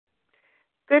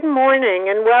Good morning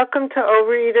and welcome to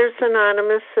Overeaters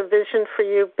Anonymous, a Vision for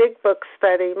You Big Book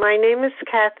Study. My name is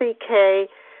Kathy Kay,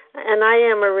 and I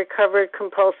am a recovered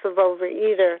compulsive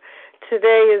overeater.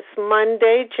 Today is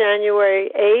Monday,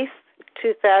 January 8th,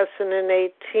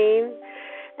 2018,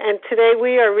 and today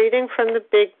we are reading from the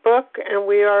Big Book, and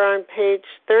we are on page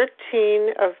 13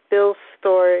 of Bill's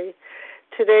story.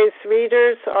 Today's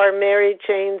readers are Mary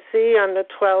Jane Z. on the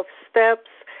 12 Steps,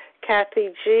 Kathy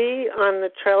G. on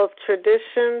the 12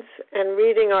 Traditions, and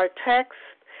reading our text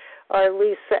are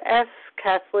Lisa S.,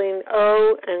 Kathleen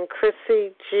O., and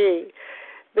Chrissy G.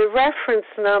 The reference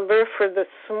number for this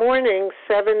morning's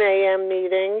 7 a.m.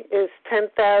 meeting is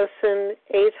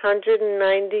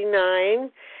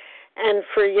 10,899, and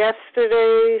for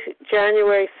yesterday's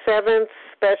January 7th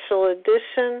special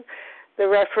edition, the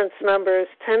reference number is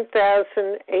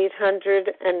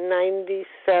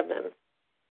 10,897.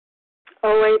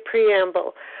 OA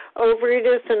Preamble.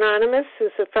 Overeaters Anonymous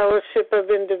is a fellowship of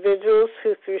individuals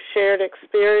who, through shared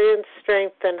experience,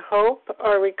 strength, and hope,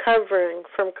 are recovering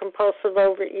from compulsive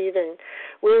overeating.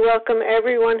 We welcome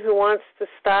everyone who wants to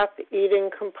stop eating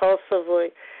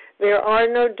compulsively. There are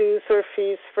no dues or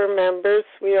fees for members.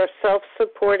 We are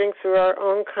self-supporting through our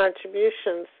own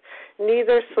contributions,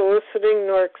 neither soliciting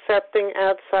nor accepting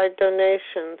outside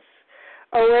donations.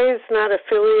 OA is not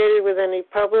affiliated with any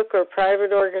public or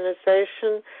private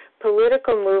organization,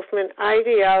 political movement,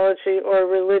 ideology, or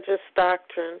religious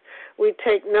doctrine. We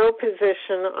take no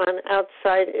position on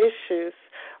outside issues.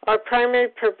 Our primary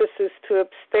purpose is to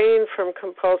abstain from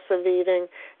compulsive eating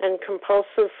and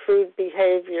compulsive food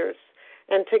behaviors,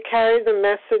 and to carry the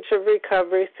message of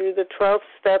recovery through the 12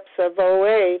 steps of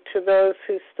OA to those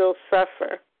who still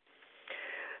suffer.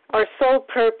 Our sole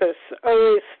purpose,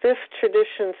 OA's fifth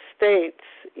tradition states,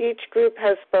 each group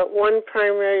has but one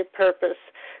primary purpose,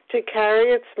 to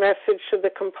carry its message to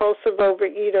the compulsive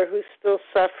overeater who still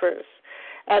suffers.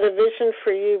 At a Vision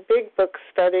for You Big Book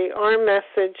Study, our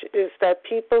message is that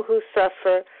people who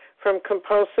suffer from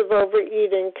compulsive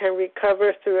overeating can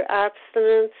recover through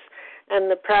abstinence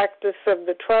and the practice of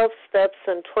the 12 steps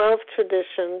and 12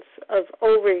 traditions of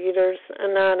Overeaters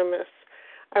Anonymous.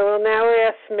 I will now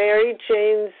ask Mary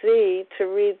Jane Z. to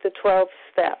read the 12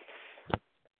 steps.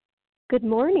 Good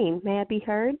morning. May I be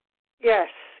heard? Yes,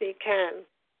 you can.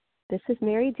 This is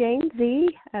Mary Jane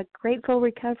Z., a grateful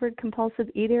recovered compulsive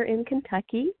eater in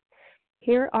Kentucky.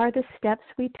 Here are the steps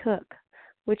we took,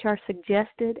 which are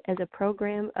suggested as a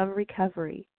program of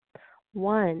recovery.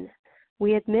 1.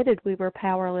 We admitted we were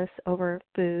powerless over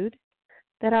food,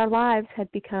 that our lives had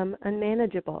become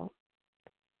unmanageable.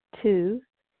 2.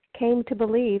 Came to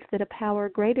believe that a power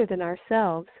greater than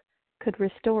ourselves could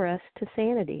restore us to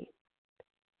sanity.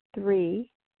 3.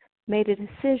 Made a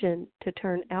decision to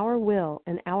turn our will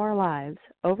and our lives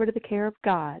over to the care of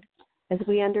God as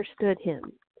we understood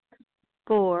Him.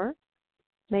 4.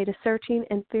 Made a searching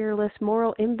and fearless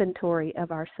moral inventory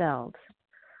of ourselves.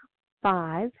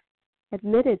 5.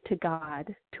 Admitted to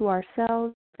God, to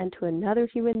ourselves, and to another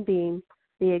human being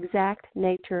the exact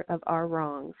nature of our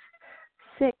wrongs.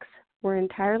 6. We're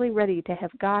entirely ready to have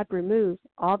God remove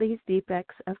all these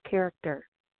defects of character.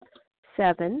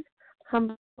 7.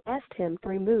 Humbly asked Him to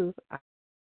remove.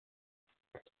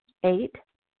 8.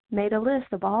 Made a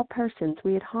list of all persons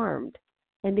we had harmed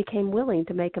and became willing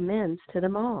to make amends to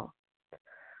them all.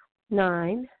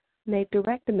 9. Made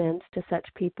direct amends to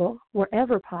such people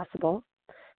wherever possible,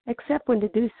 except when to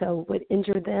do so would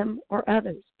injure them or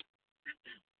others.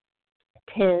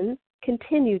 10.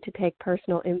 Continued to take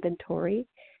personal inventory,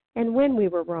 and when we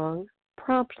were wrong,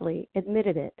 promptly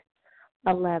admitted it.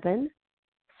 11.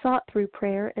 Sought through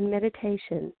prayer and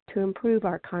meditation to improve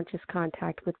our conscious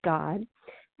contact with God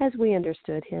as we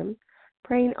understood Him,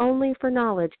 praying only for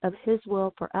knowledge of His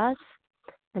will for us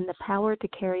and the power to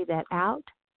carry that out.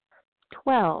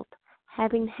 12.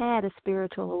 Having had a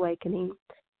spiritual awakening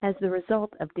as the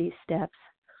result of these steps,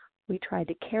 we tried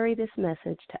to carry this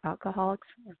message to alcoholics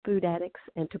or food addicts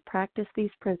and to practice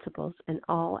these principles in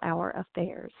all our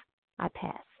affairs. I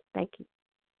pass. Thank you.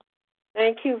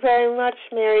 Thank you very much,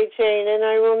 Mary Jane. And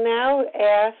I will now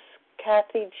ask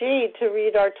Kathy G. to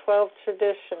read our 12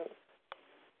 traditions.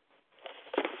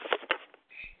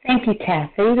 Thank you,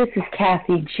 Kathy. This is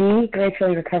Kathy G.,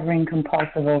 gratefully recovering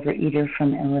compulsive overeater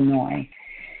from Illinois.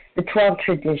 The 12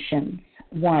 traditions.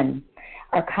 1.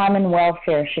 Our common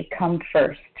welfare should come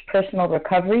first. Personal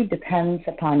recovery depends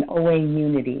upon OA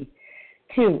unity.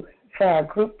 2. For our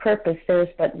group purpose, there is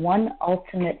but one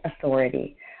ultimate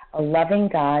authority, a loving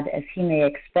God as He may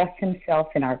express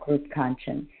Himself in our group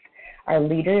conscience. Our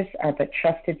leaders are but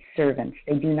trusted servants.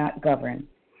 They do not govern.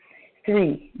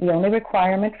 3, the only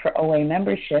requirement for OA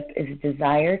membership is a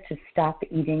desire to stop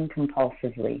eating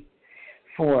compulsively.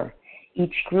 4,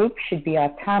 each group should be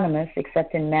autonomous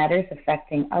except in matters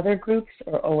affecting other groups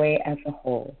or OA as a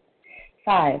whole.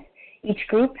 5, each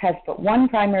group has but one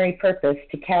primary purpose,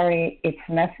 to carry its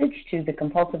message to the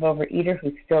compulsive overeater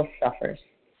who still suffers.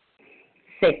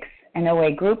 6, an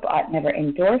OA group ought never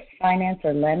endorse, finance,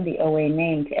 or lend the OA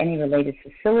name to any related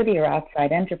facility or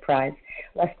outside enterprise,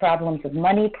 lest problems of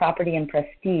money, property, and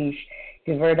prestige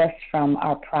divert us from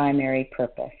our primary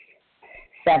purpose.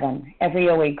 7, every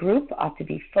OA group ought to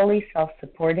be fully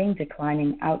self-supporting,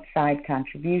 declining outside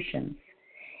contributions.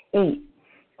 8,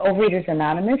 Overeaters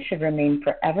Anonymous should remain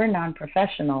forever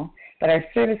non-professional, but our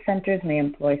service centers may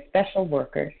employ special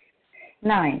workers.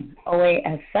 9, OA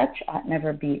as such ought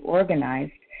never be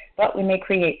organized, but we may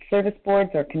create service boards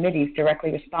or committees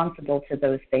directly responsible to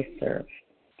those they serve.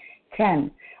 10,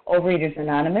 Overeaters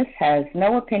Anonymous has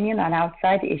no opinion on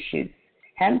outside issues.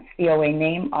 Hence, the OA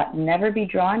name ought never be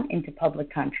drawn into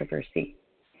public controversy.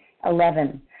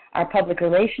 11, our public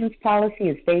relations policy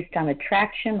is based on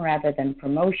attraction rather than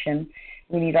promotion.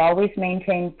 We need always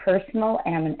maintain personal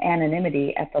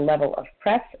anonymity at the level of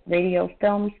press, radio,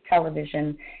 films,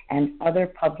 television, and other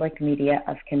public media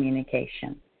of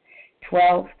communication.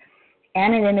 12,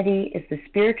 anonymity is the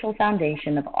spiritual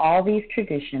foundation of all these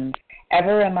traditions,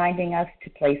 ever reminding us to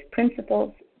place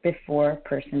principles before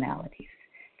personalities.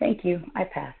 Thank you. I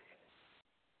pass.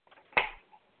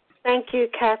 Thank you,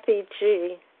 Kathy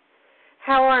G.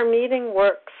 How our meeting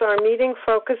works. Our meeting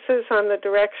focuses on the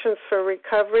directions for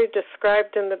recovery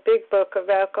described in the Big Book of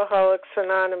Alcoholics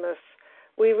Anonymous.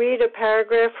 We read a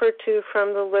paragraph or two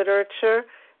from the literature,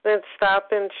 then stop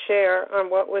and share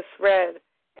on what was read.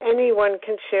 Anyone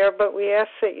can share, but we ask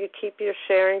that you keep your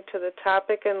sharing to the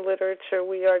topic and literature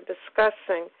we are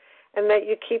discussing, and that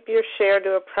you keep your share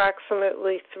to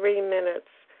approximately 3 minutes.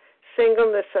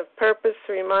 Singleness of purpose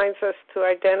reminds us to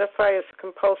identify as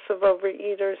compulsive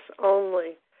overeaters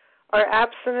only. Our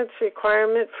abstinence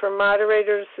requirement for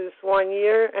moderators is 1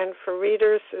 year, and for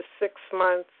readers is 6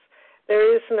 months.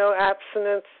 There is no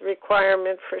abstinence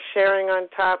requirement for sharing on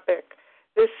topic.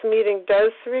 This meeting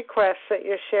does request that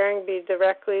your sharing be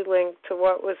directly linked to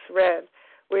what was read.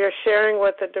 We are sharing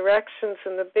what the directions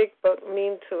in the Big Book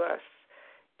mean to us.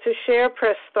 To share,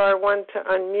 press star 1 to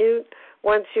unmute.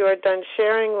 Once you are done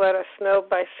sharing, let us know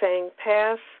by saying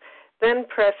pass. Then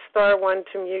press star 1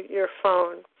 to mute your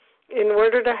phone. In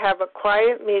order to have a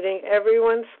quiet meeting,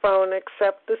 everyone's phone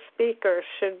except the speaker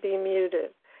should be muted.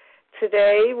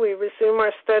 Today, we resume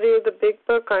our study of the Big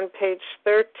Book on page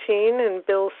 13 in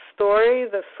Bill's story,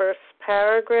 the first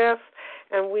paragraph,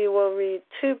 and we will read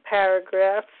 2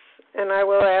 paragraphs, and I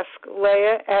will ask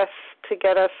Leah S. to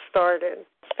get us started.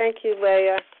 Thank you,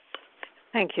 Leah.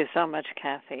 Thank you so much,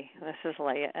 Kathy. This is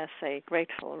Leah S., a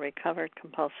grateful, recovered,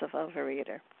 compulsive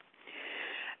overeater.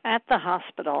 At the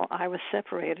hospital, I was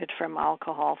separated from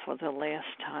alcohol for the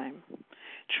last time.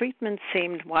 Treatment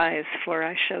seemed wise, for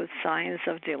I showed signs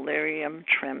of delirium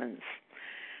tremens.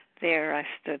 There I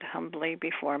stood humbly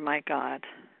before my God,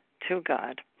 to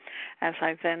God, as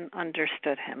I then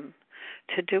understood him,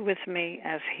 to do with me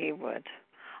as he would.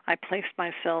 I placed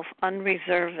myself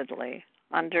unreservedly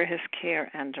under his care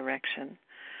and direction.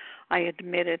 I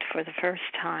admitted for the first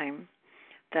time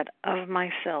that of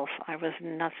myself I was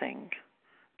nothing,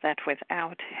 that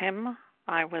without him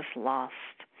I was lost.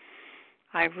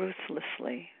 I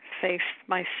ruthlessly faced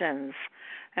my sins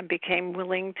and became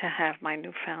willing to have my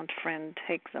newfound friend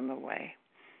take them away.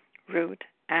 Root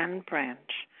and branch,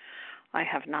 I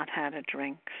have not had a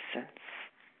drink since.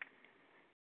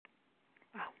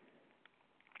 Wow.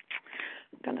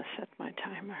 I'm going to set my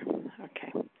timer.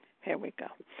 Okay, here we go.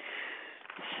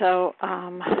 So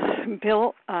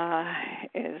Bill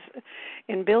is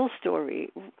in Bill's story.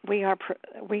 We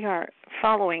are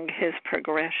following his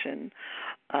progression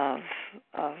of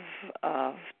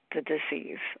the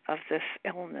disease, of this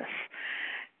illness,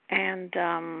 and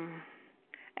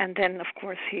then of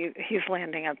course he's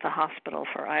landing at the hospital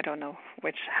for I don't know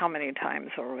how many times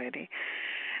already.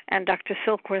 And Dr.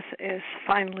 Silkworth is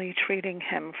finally treating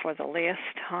him for the last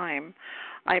time.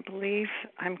 I believe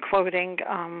I'm quoting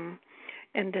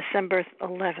in December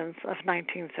 11th of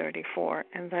 1934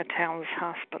 in the Towns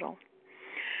Hospital.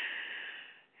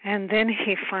 And then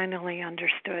he finally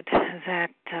understood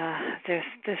that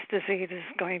this disease is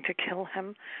going to kill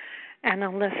him, and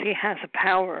unless he has a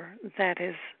power that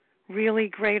is really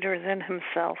greater than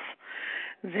himself,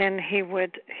 then he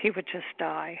would just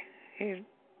die.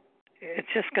 It's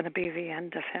just going to be the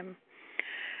end of him.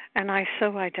 And I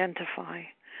so identify.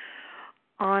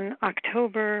 On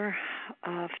October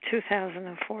of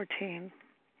 2014,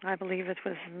 I believe it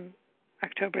was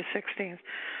October 16th,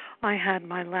 I had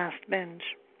my last binge.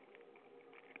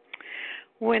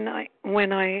 When I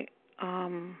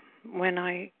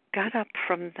got up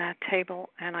from that table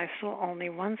and I saw only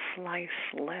one slice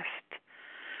left,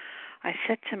 I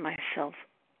said to myself,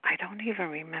 I don't even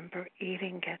remember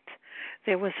eating it.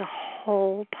 There was a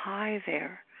whole pie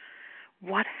there.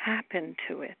 What happened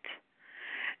to it?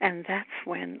 And that's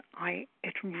when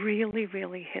it really,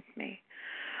 really hit me.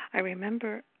 I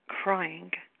remember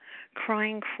crying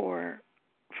for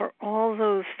all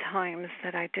those times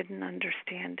that I didn't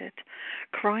understand it,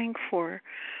 crying for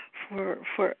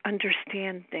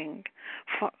understanding,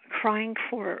 crying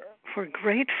for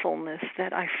gratefulness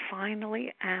that I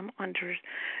finally am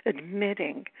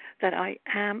admitting that I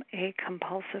am a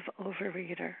compulsive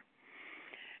overeater,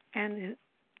 and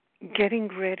getting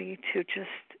ready to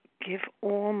just give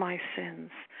all my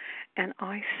sins. And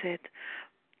I said,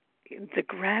 the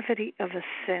gravity of a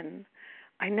sin,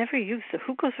 I never used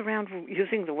who goes around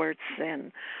using the word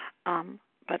sin,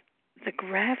 but the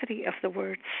gravity of the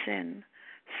word sin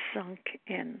sunk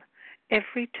in.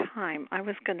 Every time I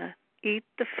was going to eat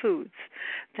the foods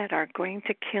that are going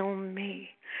to kill me,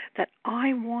 that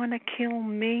I want to kill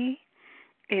me,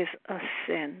 is a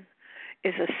sin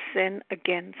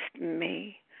against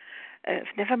me.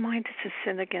 Never mind, it's a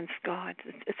sin against God.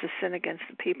 It's a sin against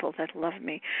the people that love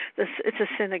me. It's a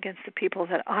sin against the people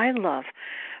that I love.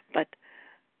 But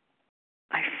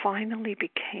I finally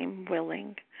became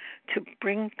willing to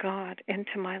bring God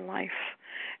into my life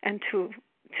and to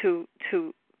do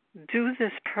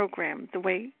this program the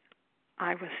way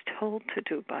I was told to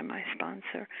do by my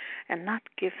sponsor, and not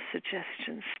give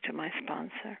suggestions to my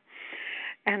sponsor.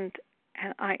 And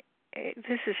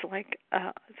this is like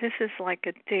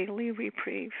a daily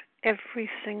reprieve every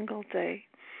single day.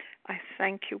 I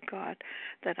thank you, God,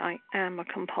 that I am a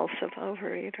compulsive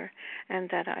overeater, and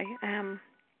that I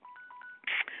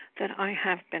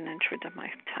have been introduced. My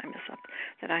time is up.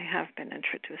 That I have been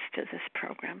introduced to this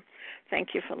program.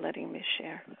 Thank you for letting me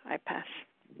share. I pass.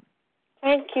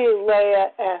 Thank you,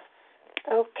 Leah F.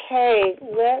 Okay,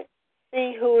 let's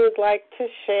see who would like to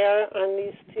share on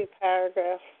these two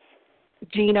paragraphs.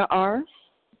 Gina R.,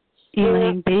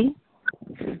 Elaine B.,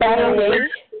 Becky H.,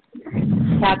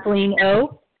 Kathleen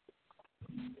O.,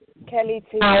 Kelly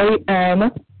T. I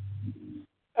M.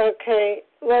 Okay,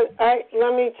 let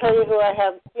me tell you who I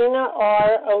have. Gina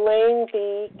R., Elaine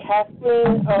B.,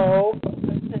 Kathleen O.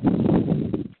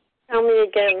 Tell me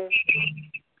again.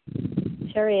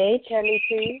 Terry H., Kelly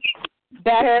T.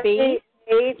 Beth B.,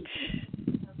 H.,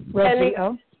 Rosie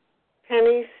O.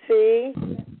 Penny C.,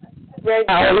 Reggie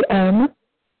Sally M.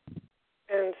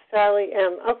 and Sally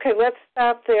M. Okay, let's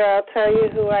stop there. I'll tell you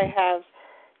who I have.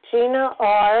 Gina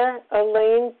R.,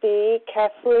 Elaine B.,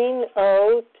 Kathleen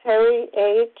O., Terry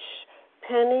H.,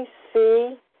 Penny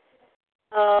C.,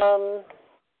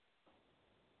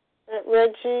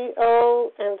 Reggie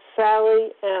O., and Sally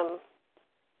M.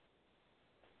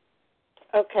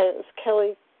 Okay, it's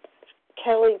Kelly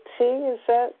T., is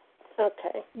that?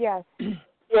 Okay. Yes.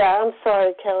 Yeah, I'm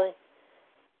sorry, Kelly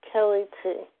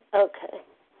T. Okay.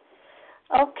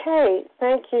 Okay,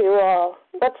 thank you all.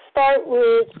 Let's start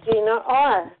with Gina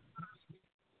R.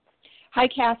 Hi,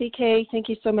 Kathy K. Thank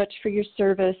you so much for your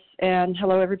service. And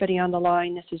hello, everybody on the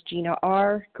line. This is Gina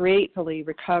R., gratefully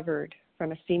recovered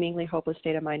from a seemingly hopeless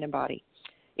state of mind and body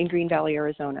in Green Valley,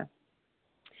 Arizona.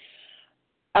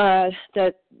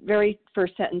 The very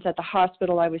first sentence, at the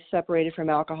hospital, I was separated from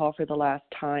alcohol for the last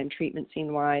time, treatment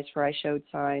scene-wise, for I showed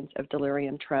signs of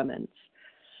delirium tremens.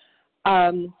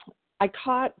 I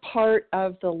caught part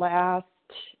of the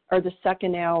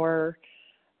second hour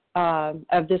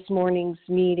of this morning's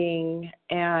meeting,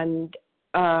 and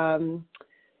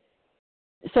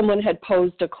someone had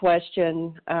posed a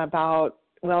question about,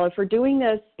 well, if we're doing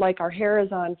this like our hair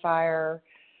is on fire,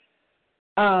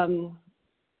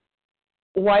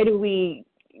 why do we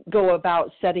go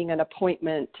about setting an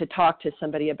appointment to talk to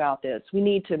somebody about this? We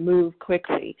need to move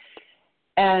quickly.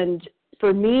 And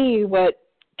for me, what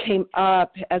came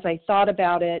up as I thought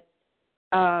about it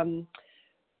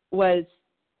was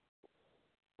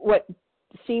what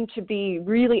seemed to be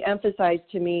really emphasized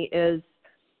to me is,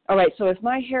 all right, so if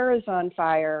my hair is on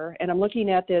fire and I'm looking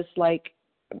at this like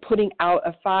putting out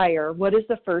a fire, what is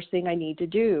the first thing I need to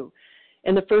do?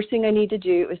 And the first thing I need to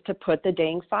do is to put the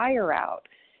dang fire out.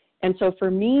 And so for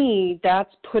me,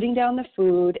 that's putting down the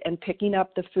food and picking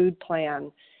up the food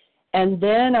plan. And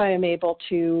then I am able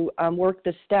to work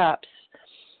the steps.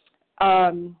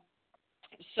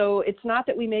 So it's not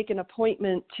that we make an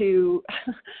appointment to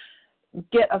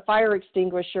get a fire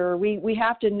extinguisher, we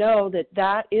have to know that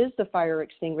that is the fire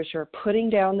extinguisher. Putting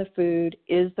down the food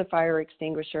is the fire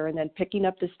extinguisher, and then picking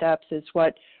up the steps is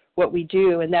what we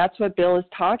do. And that's what Bill is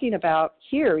talking about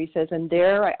here. He says, and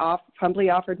there I humbly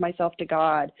offered myself to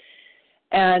God.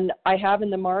 And I have in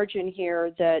the margin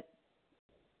here that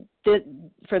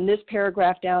from this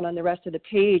paragraph down on the rest of the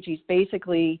page, he's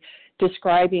basically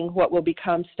describing what will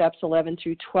become steps 11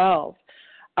 through 12.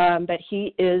 But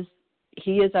he is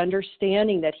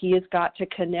understanding that he has got to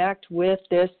connect with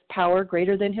this power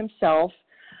greater than himself,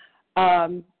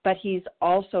 but he's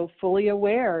also fully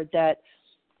aware that,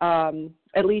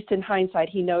 at least in hindsight,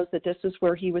 he knows that this is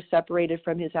where he was separated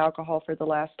from his alcohol for the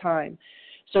last time.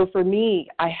 So for me,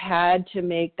 I had to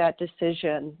make that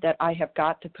decision that I have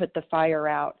got to put the fire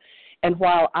out. And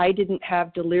while I didn't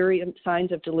have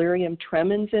signs of delirium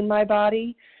tremens in my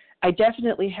body, I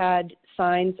definitely had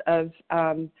signs of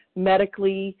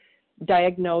medically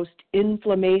diagnosed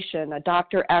inflammation. A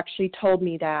doctor actually told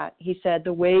me that. He said,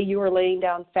 the way you are laying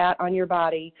down fat on your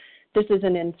body, this is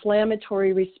an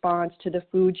inflammatory response to the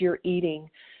food you're eating.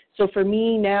 So for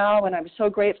me now, and I'm so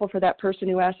grateful for that person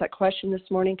who asked that question this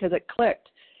morning because it clicked.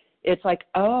 It's like,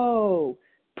 oh,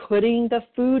 putting the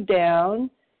food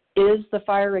down is the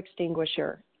fire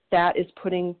extinguisher. That is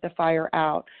putting the fire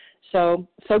out. So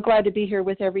glad to be here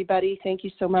with everybody. Thank you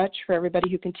so much for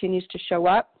everybody who continues to show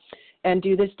up and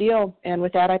do this deal. And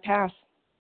with that, I pass.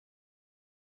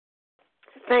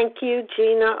 Thank you,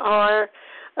 Gina R.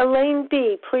 Elaine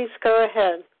B., please go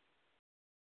ahead.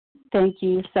 Thank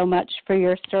you so much for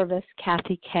your service,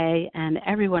 Kathy K., and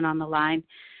everyone on the line.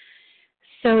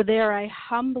 So there I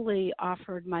humbly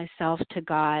offered myself to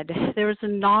God. There was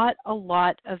not a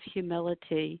lot of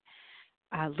humility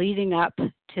leading up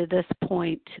to this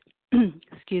point,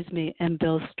 in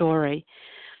Bill's story.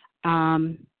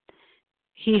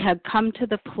 He had come to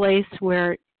the place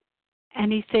where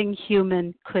anything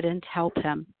human couldn't help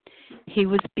him. He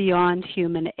was beyond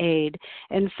human aid.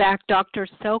 In fact, Dr.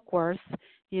 Silkworth,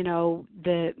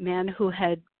 the man who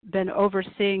had been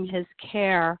overseeing his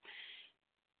care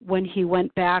when he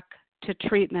went back to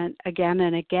treatment again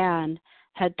and again,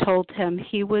 had told him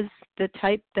he was the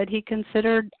type that he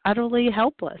considered utterly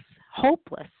helpless,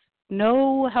 hopeless,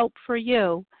 no help for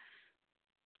you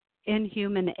in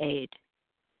human aid,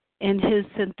 in his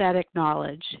synthetic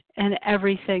knowledge and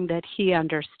everything that he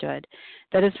understood.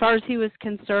 That as far as he was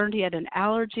concerned, he had an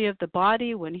allergy of the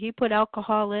body. When he put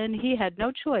alcohol in, he had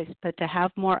no choice but to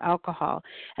have more alcohol.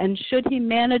 And should he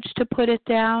manage to put it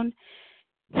down,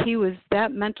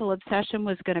 that mental obsession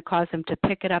was going to cause him to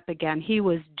pick it up again. He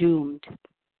was doomed.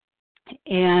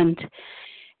 And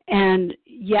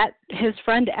yet his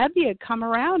friend Ebby had come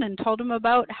around and told him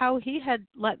about how he had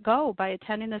let go by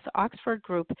attending this Oxford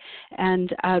group.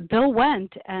 And Bill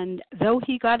went, and though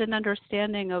he got an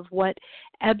understanding of what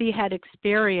Ebby had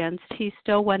experienced, he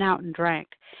still went out and drank.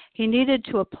 He needed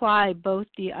to apply both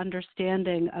the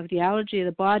understanding of the allergy of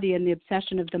the body and the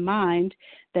obsession of the mind,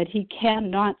 that he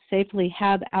cannot safely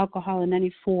have alcohol in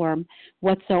any form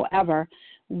whatsoever,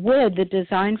 with the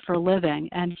design for living,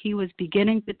 and he was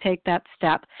beginning to take that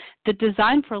step. The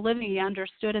design for living he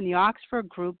understood in the Oxford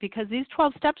group, because these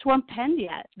 12 steps weren't penned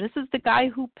yet. This is the guy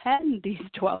who penned these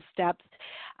 12 steps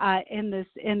in this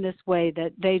way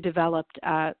that they developed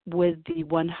with the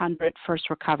 100 First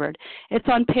Recovered. It's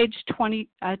on page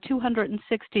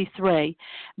 263.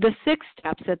 The 6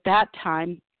 steps at that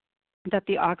time that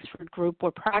the Oxford group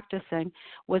were practicing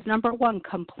was, number 1,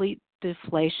 complete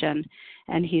deflation.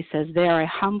 And he says, there I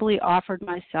humbly offered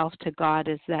myself to God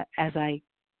as I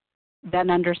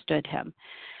then understood him,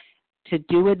 to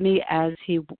do with me as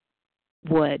he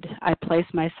would. I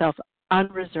placed myself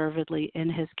unreservedly in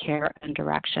his care and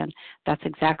direction. That's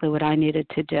exactly what I needed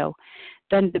to do.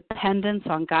 Then dependence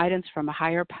on guidance from a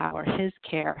higher power, his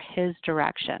care, his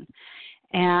direction.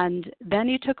 And then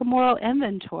he took a moral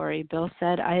inventory. Bill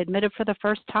said, I admitted for the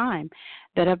first time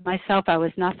that of myself I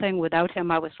was nothing. Without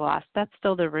him I was lost. That's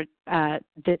still the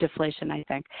deflation, I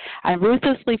think. I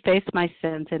ruthlessly faced my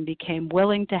sins and became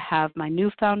willing to have my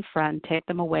newfound friend take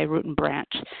them away root and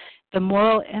branch. The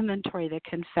moral inventory, the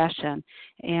confession,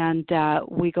 and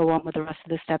we go on with the rest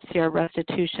of the steps here,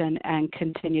 restitution, and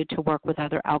continue to work with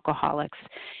other alcoholics.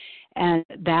 And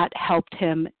that helped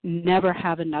him never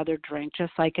have another drink,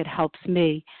 just like it helps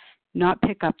me not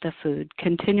pick up the food.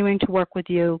 Continuing to work with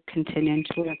you, continuing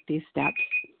to work these steps.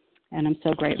 And I'm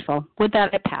so grateful. With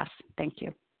that, I pass. Thank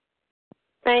you.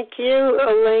 Thank you,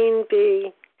 Elaine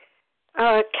B.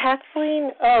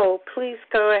 Kathleen O., please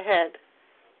go ahead.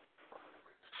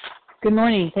 Good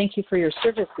morning. Thank you for your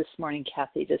service this morning,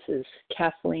 Kathy. This is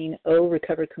Kathleen O.,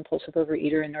 recovered compulsive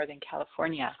overeater in Northern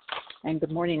California. And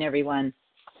good morning, everyone.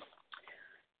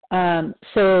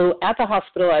 So at the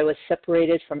hospital, I was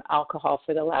separated from alcohol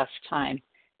for the last time.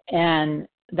 And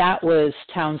that was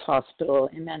Towns Hospital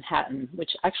in Manhattan,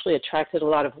 which actually attracted a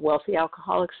lot of wealthy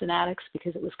alcoholics and addicts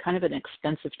because it was kind of an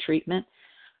expensive treatment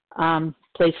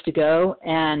place to go.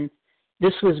 And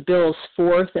this was Bill's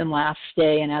fourth and last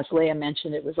stay. And as Leah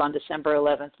mentioned, it was on December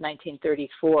 11th,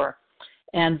 1934.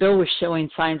 And Bill was showing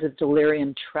signs of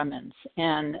delirium tremens.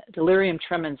 And delirium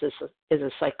tremens is a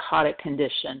psychotic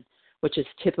condition, which is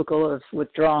typical of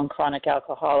withdrawn chronic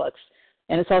alcoholics.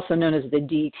 And it's also known as the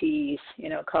DTs. You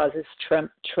know, it causes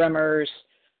tremors,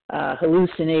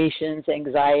 hallucinations,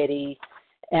 anxiety.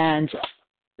 And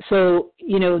so,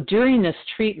 you know, during this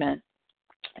treatment,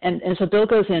 and so Bill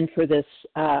goes in for this,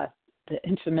 the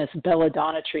infamous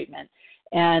belladonna treatment.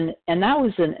 And that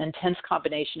was an intense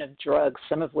combination of drugs,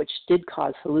 some of which did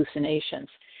cause hallucinations.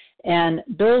 And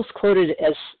Bill's quoted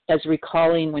as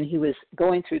recalling when he was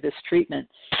going through this treatment,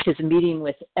 his meeting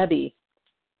with Ebby,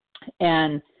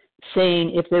 and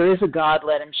saying, if there is a God,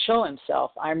 let him show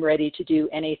himself. I'm ready to do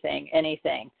anything.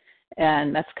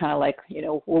 And that's kind of like, you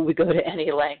know, will we go to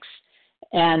any lengths?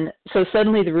 And so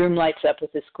suddenly the room lights up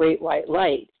with this great white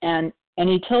light. And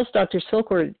he tells Dr.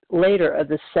 Silkworth later of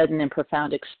this sudden and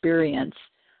profound experience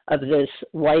of this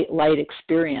white light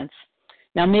experience.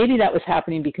 Now, maybe that was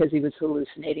happening because he was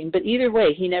hallucinating, but either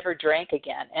way, he never drank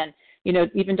again. And, you know,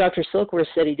 even Dr. Silkworth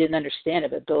said he didn't understand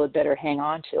it, but Bill had better hang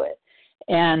on to it.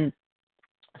 And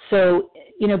so,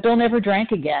 you know, Bill never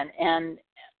drank again.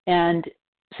 And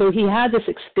so he had this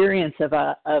experience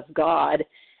of God,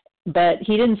 but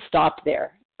he didn't stop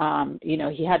there. You know,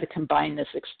 he had to combine this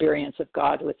experience of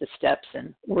God with the steps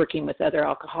and working with other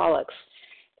alcoholics.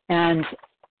 And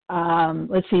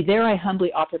let's see, there I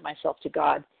humbly offered myself to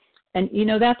God. And, you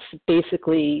know, that's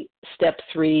basically step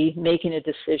 3, making a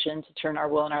decision to turn our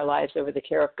will and our lives over the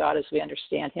care of God as we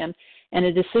understand him. And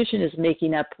a decision is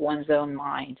making up one's own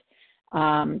mind.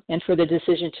 And for the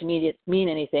decision to mean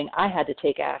anything, I had to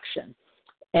take action.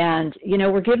 And, you know,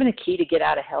 we're given a key to get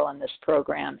out of hell in this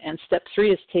program. And step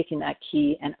 3 is taking that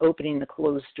key and opening the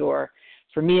closed door.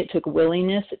 For me, it took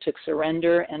willingness, it took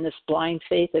surrender, and this blind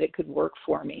faith that it could work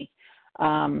for me.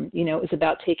 You know, it was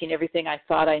about taking everything I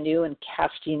thought I knew and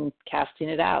casting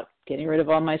it out, getting rid of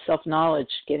all my self-knowledge,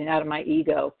 getting out of my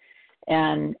ego,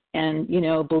 and you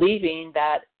know, believing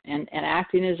that and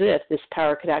acting as if this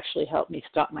power could actually help me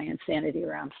stop my insanity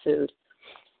around food.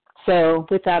 So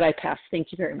with that, I pass.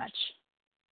 Thank you very much.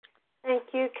 Thank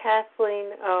you, Kathleen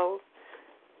O.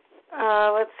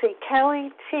 Let's see,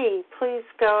 Kelly T., please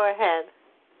go ahead.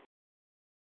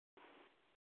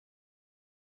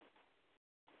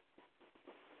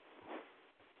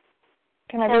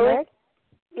 Can I be heard?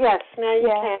 Yes, now you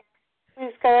can.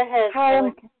 Please go ahead.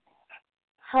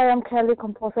 Hi, I'm Kelly,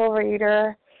 compulsive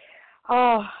overeater.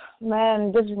 Oh,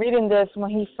 man, just reading this, when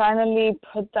he finally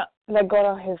let go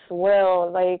of his will,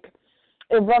 like,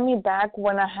 it brought me back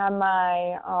when I had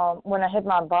when I hit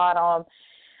my bottom.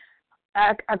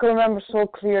 I could remember so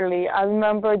clearly. I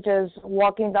remember just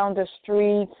walking down the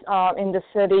streets in the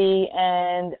city,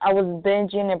 and I was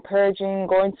binging and purging,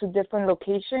 going to different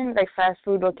locations, like fast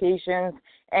food locations,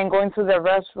 and going to the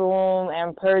restroom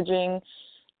and purging.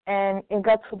 And it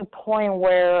got to the point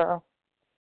where,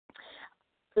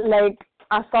 like,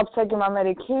 I stopped taking my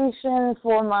medication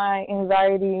for my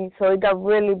anxiety, so it got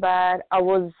really bad. I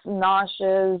was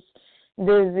nauseous,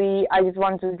 dizzy. I just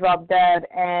wanted to drop dead,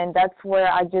 and that's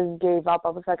where I just gave up. I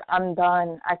was like, I'm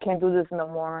done. I can't do this no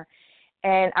more.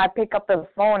 And I pick up the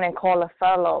phone and call a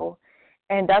fellow,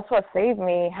 and that's what saved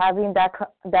me, having that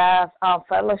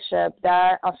fellowship,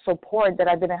 that support that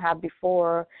I didn't have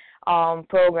before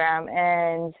program,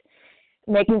 and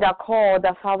making that call.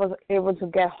 That's how I was able to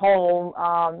get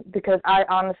home because I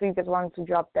honestly just wanted to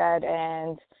drop dead,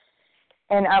 and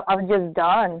I was just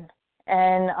done.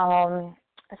 And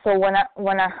so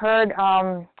when I heard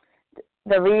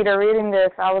the reader reading this,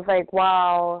 I was like,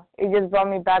 wow, it just brought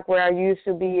me back where I used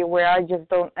to be, where I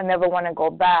never want to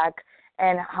go back,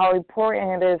 and how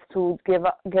important it is to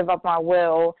give up my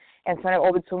will and turn it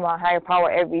over to my higher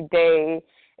power every day.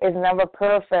 It's never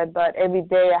perfect, but every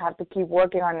day I have to keep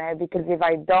working on it, because if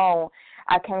I don't,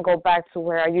 I can't go back to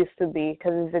where I used to be,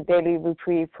 because it's a daily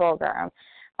reprieve program.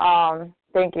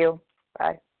 Thank you.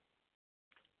 Bye.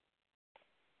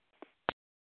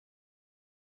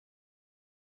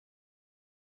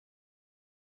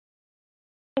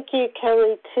 Thank you,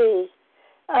 Kelly T.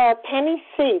 Penny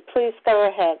C., please go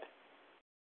ahead.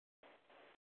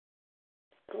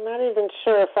 I'm not even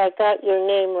sure if I got your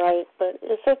name right, but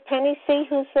is it Penny C.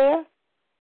 who's there?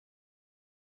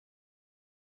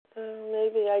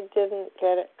 Maybe I didn't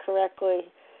get it correctly.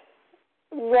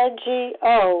 Reggie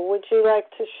O., would you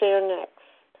like to share next?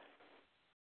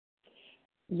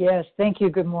 Yes, thank you.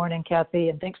 Good morning, Kathy,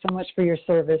 and thanks so much for your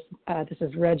service. This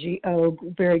is Reggie O,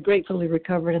 very gratefully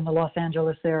recovered in the Los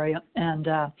Angeles area. And,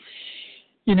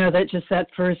 that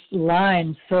first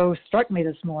line so struck me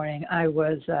this morning. I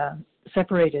was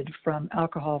separated from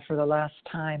alcohol for the last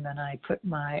time, and I put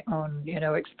my own,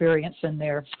 experience in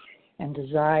there and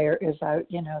desire is out,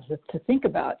 to think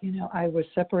about, I was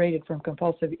separated from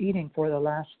compulsive eating for the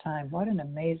last time. What an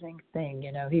amazing thing.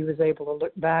 He was able to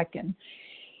look back and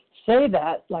say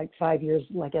that like 5 years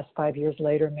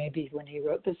later, maybe when he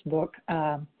wrote this book.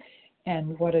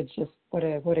 And what a gift, what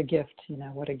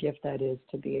a gift that is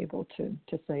to be able to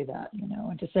say that,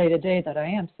 and to say today that I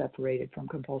am separated from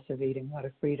compulsive eating. What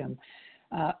a freedom.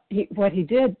 What he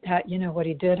did,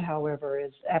 however,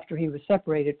 is after he was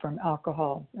separated from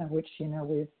alcohol, which,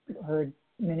 we've heard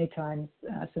many times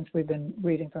since we've been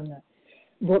reading from the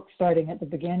book, starting at the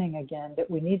beginning again, that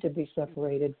we need to be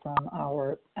separated from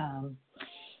our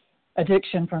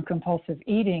addiction from compulsive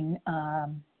eating,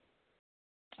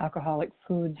 alcoholic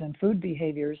foods and food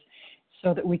behaviors,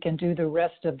 so that we can do the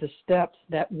rest of the steps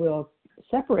that will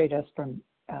separate us from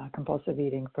compulsive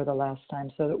eating for the last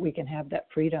time, so that we can have that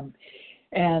freedom.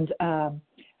 And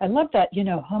I love that,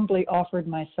 humbly offered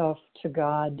myself to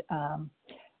God.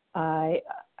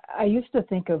 I used to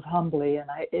think of humbly, and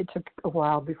it took a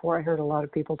while before I heard a lot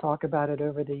of people talk about it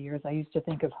over the years. I used to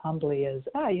think of humbly as,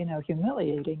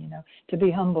 humiliating, to be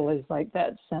humble is like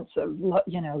that sense of,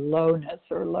 lowness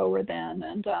or lower than.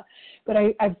 And but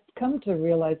I've come to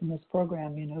realize in this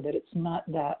program, that it's not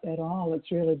that at all.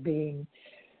 It's really being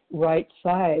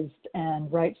right-sized, and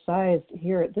right-sized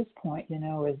here at this point,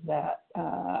 is that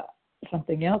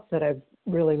something else that I've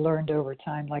really learned over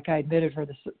time. Like I admitted for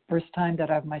the first time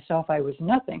that of myself I was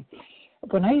nothing.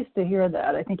 When I used to hear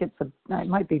that, I think it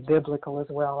might be biblical as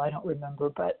well. I don't remember,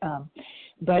 but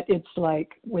it's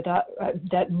like without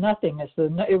that nothingness.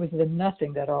 It was the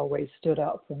nothing that always stood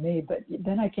out for me. But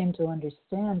then I came to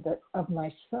understand that of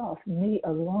myself, me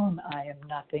alone, I am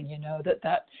nothing.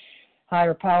 That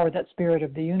higher power, that spirit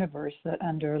of the universe that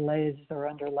underlies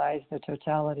the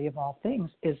totality of all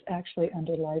things, actually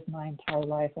underlies my entire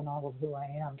life and all of who I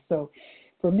am. So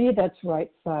for me, that's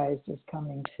right-sized, is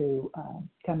coming to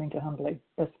humbly.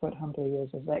 That's what humbly is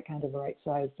that kind of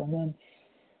right-sized. And then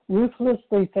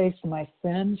ruthlessly face my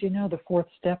sins. The fourth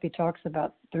step, he talks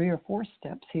about 3 or 4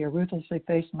 steps here. Ruthlessly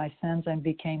face my sins and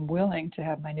became willing to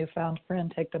have my newfound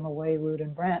friend take them away, root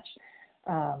and branch.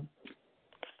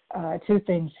 2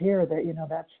 things here that,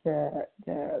 that's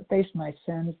the face my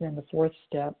sins, then the 4th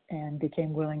step, and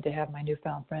became willing to have my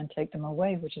newfound friend take them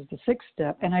away, which is the 6th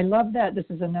step. And I love that. This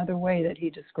is another way that he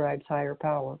describes higher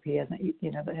power. He hasn't,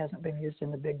 that hasn't been used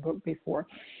in the big book before.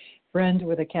 Friend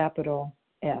with a capital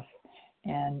F.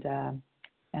 And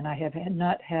I have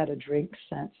not had a drink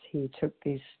since he took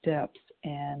these steps.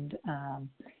 And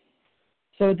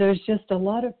so there's just a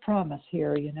lot of promise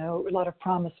here, a lot of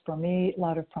promise for me, a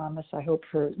lot of promise, I hope,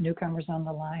 for newcomers on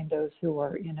the line, those who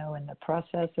are, in the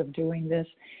process of doing this,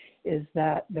 is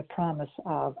that the promise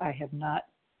of I have not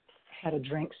had a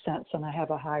drink since, and I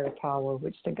have a higher power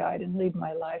which to guide and lead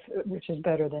my life, which is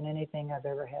better than anything I've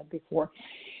ever had before.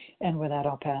 And with that,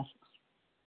 I'll pass.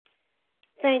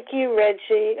 Thank you,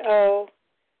 Reggie O.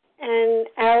 And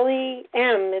Allie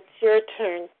M., it's your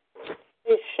turn.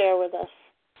 Please share with us.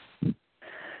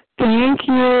 Thank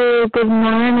you. Good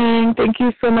morning. Thank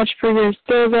you so much for your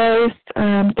service.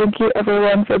 Thank you,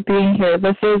 everyone, for being here.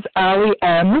 This is Allie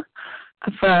M.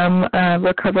 from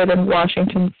Recovered in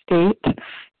Washington State,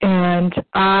 and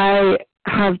I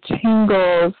have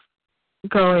tingles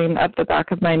going up the back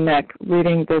of my neck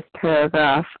reading this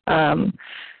paragraph.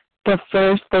 The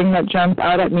first thing that jumped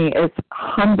out at me is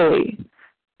humbly.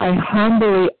 I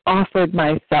humbly offered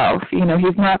myself.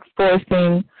 He's not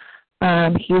forcing.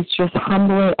 He's just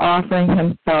humbly offering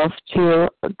himself to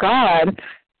God,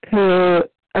 who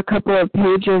a couple of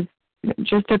pages,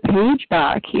 just a page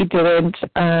back, he didn't,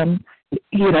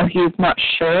 he's not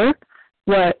sure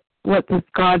what this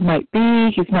God might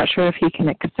be. He's not sure if he can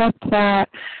accept that.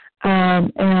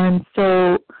 And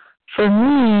so for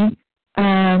me,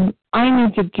 I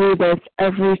need to do this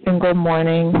every single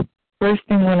morning. First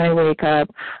thing when I wake up,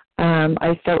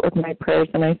 I start with my prayers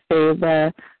and I say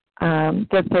the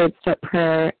 3rd step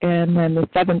prayer and then the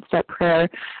 7th step prayer,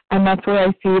 and that's where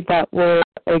I see that word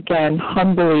again,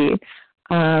 humbly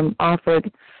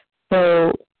offered.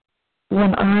 So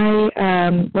when I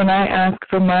ask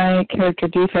for my character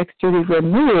defects to be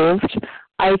removed,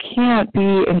 I can't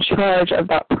be in charge of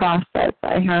that process.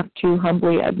 I have to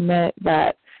humbly admit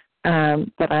that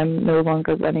I'm no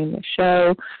longer running the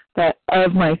show, that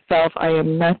of myself I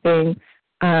am nothing,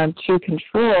 to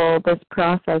control this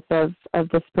process of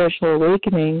the spiritual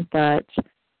awakening that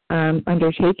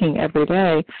undertaking every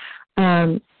day.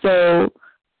 So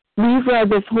we've read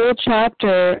this whole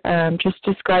chapter just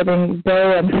describing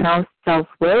Bill and how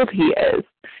self-willed he is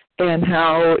and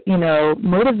how,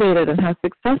 motivated and how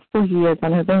successful he is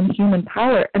on his own human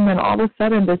power. And then all of a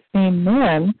sudden this same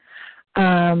man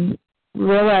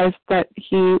realized that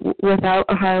he, without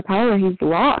a higher power, he's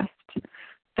lost.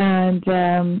 And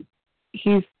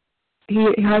he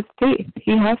has faith.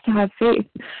 He has to have faith.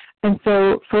 And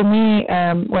so for me,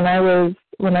 when I was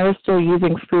still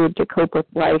using food to cope with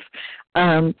life,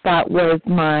 that was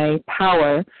my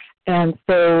power. And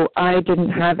so I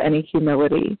didn't have any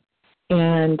humility.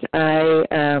 And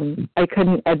I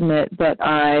couldn't admit that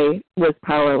I was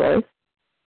powerless.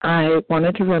 I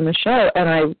wanted to run the show, and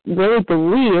I really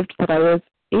believed that I was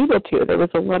able to. There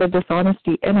was a lot of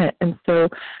dishonesty in it. And so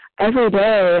every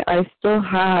day I still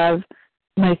have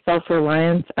my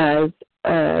self-reliance as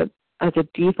a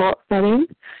default setting,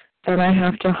 and I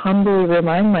have to humbly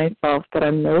remind myself that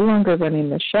I'm no longer running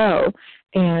the show.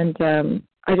 And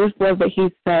I just love that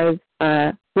he says,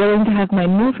 willing to have my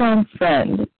newfound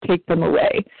friend take them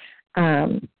away,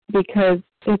 because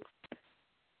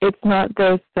it's not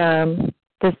this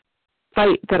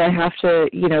fight that I have to,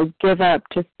 give up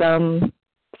to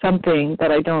something that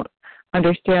I don't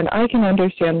understand. I can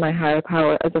understand my higher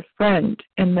power as a friend,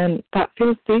 and then that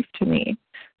feels safe to me,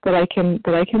 that I can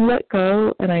let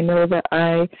go, and I know that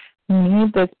I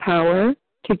need this power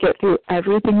to get through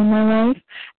everything in my life,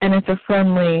 and it's a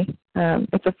friendly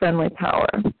power.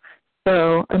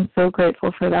 So I'm so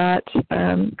grateful for that.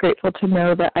 I'm grateful to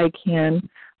know that I can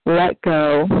let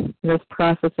go, this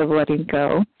process of letting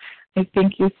go. I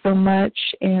thank you so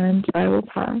much, and I will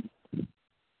pass.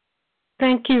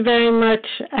 Thank you very much,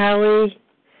 Allie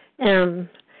M.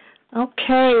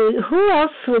 Okay, who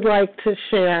else would like to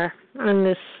share on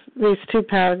these two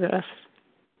paragraphs?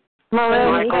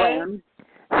 Maureen K.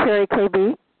 Sherry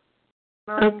KB.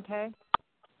 Maureen K.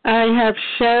 I have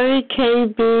Sherry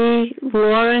KB,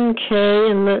 Lauren K.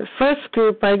 In the first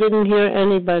group, I didn't hear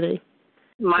anybody.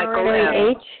 Michael M.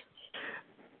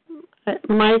 H.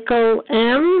 Michael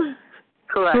M.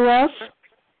 Correct. Who else?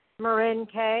 Marin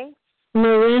K.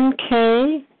 Marin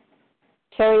K.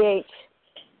 Terry H.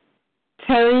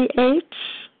 Terry H.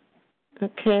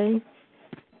 Okay.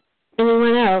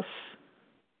 Anyone else?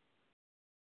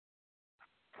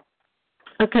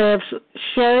 Okay, I have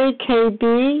Sherry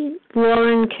KB,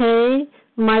 Lauren K.,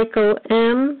 Michael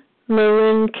M.,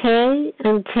 Marin K.,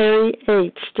 and Terry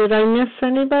H. Did I miss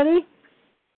anybody?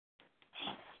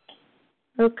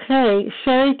 Okay,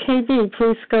 Sherry KB,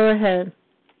 please go ahead.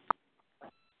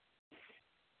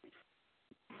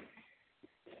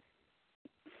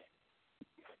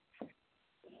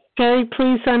 Sherry,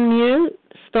 please unmute,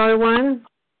 *1.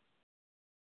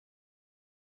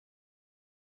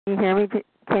 Can you hear me?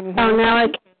 Can you hear me? Oh, now I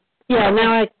can. Yeah,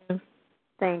 now I can.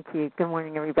 Thank you. Good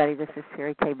morning, everybody. This is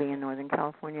Sherry KB in Northern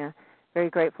California. Very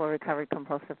grateful, recovered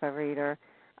compulsive overeater.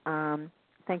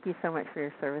 Thank you so much for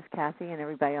your service, Kathy, and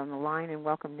everybody on the line, and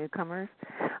welcome newcomers.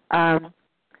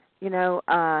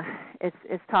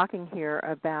 It's talking here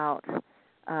about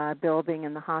Bill being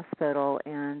in the hospital,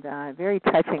 and very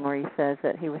touching where he says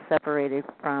that he was separated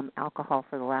from alcohol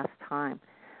for the last time.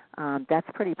 That's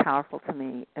pretty powerful to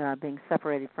me, being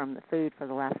separated from the food for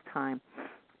the last time.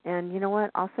 And you know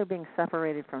what? Also being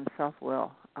separated from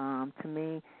self-will. To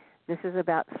me, this is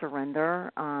about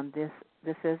surrender.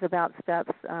 This is about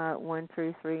steps 1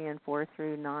 through 3 and 4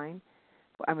 through 9.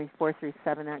 4 through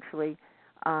 7, actually.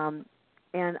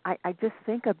 And I just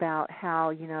think about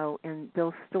how, in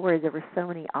Bill's story there were so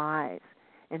many I's.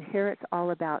 And here it's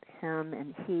all about him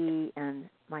and he and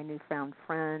my newfound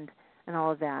friend and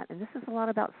all of that. And this is a lot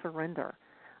about surrender.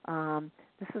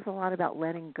 This is a lot about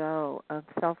letting go of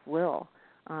self-will,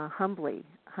 humbly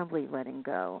letting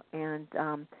go. And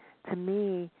to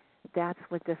me, that's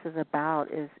what this is about.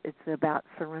 It's about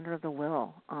surrender of the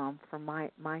will for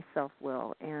my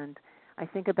self-will. And I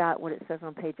think about what it says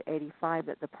on page 85,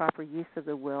 that the proper use of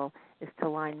the will is to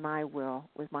align my will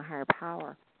with my higher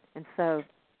power. And so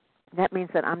that means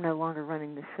that I'm no longer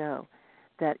running the show,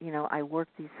 that, I work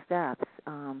these steps,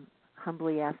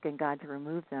 humbly asking God to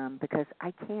remove them, because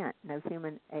I can't. No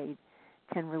human aid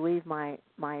can relieve my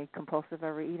compulsive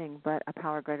overeating, but a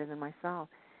power greater than myself.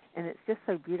 And it's just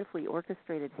so beautifully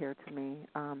orchestrated here to me,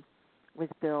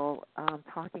 with Bill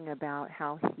talking about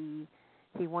how he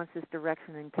wants this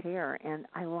direction and care. And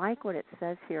I like what it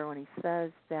says here when he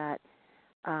says that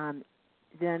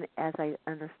then as I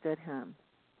understood him,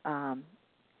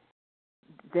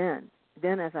 then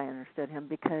as I understood him,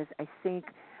 because I think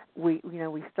we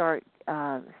start.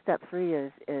 Step 3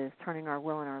 is turning our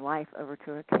will and our life over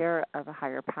to a care of a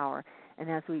higher power. And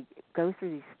as we go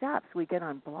through these steps, we get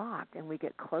unblocked and we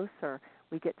get closer.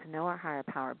 We get to know our higher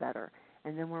power better.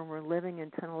 And then when we're living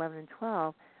in 10, 11, and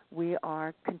 12, we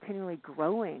are continually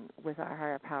growing with our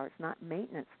higher power. It's not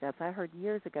maintenance steps. I heard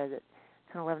years ago that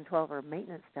 10, 11, 12 are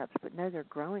maintenance steps, but no, they're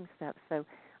growing steps. So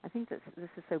I think that this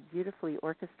is so beautifully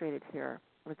orchestrated here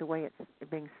with the way it's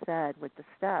being said with the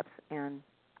steps, and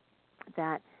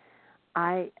that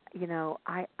I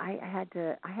had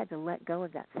to let go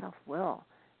of that self-will,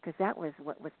 because that was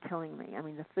what was killing me. I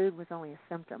mean, the food was only a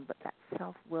symptom, but that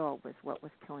self-will was what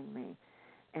was killing me.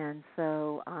 And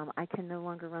so I can no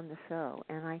longer run the show,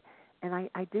 and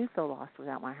I do feel lost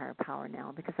without my higher power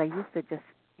now, because I used to just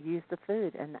use the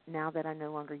food, and now that I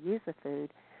no longer use the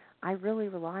food, I really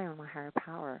rely on my higher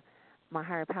power. My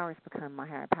higher power has become my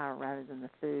higher power rather than the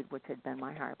food, which had been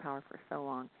my higher power for so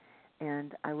long.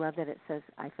 And I love that it says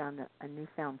I found a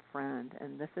newfound friend,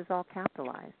 and this is all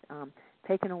capitalized.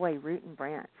 Taken away, root and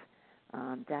branch.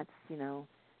 That's 6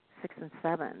 and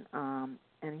 7,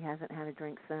 and he hasn't had a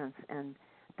drink since. And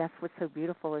that's what's so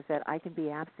beautiful, is that I can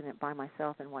be abstinent by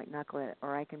myself and white knuckle it,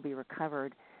 or I can be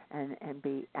recovered and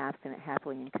be abstinent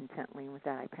happily and contently. And with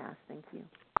that, I pass. Thank you.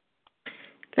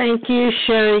 Thank you,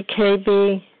 Sherry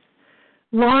KB.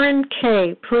 Lauren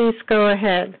K., please go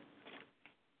ahead.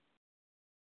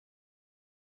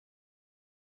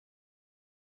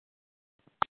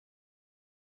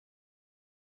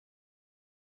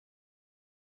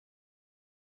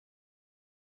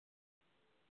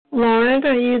 Lauren,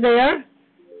 are you there?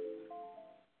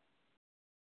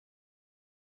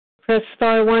 Press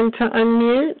star 1 to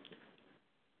unmute.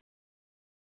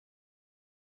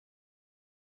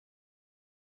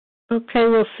 Okay,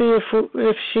 we'll see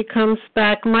if she comes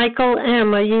back. Michael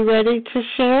M., are you ready to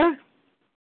share?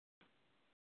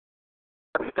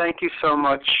 Thank you so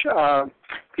much for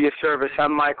your service.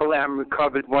 I'm Michael M.,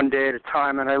 recovered one day at a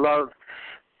time, and I love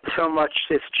so much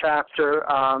this chapter.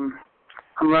 I'm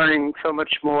learning so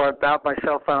much more about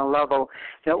myself on a level,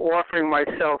 offering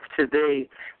myself to thee.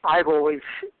 I've always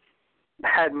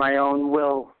had my own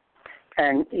will,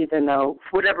 and even though,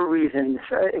 for whatever reasons,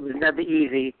 it was never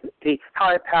easy, the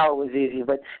higher power was easy,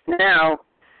 but now,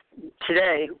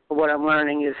 today, what I'm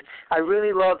learning is I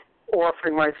really love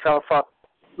offering myself up,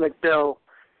 like Bill,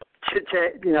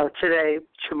 today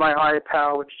to my higher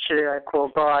power, which today I call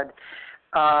God,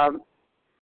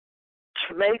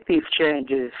 to make these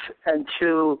changes and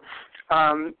to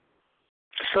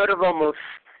sort of almost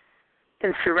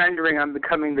in surrendering, I'm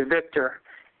becoming the victor.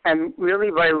 And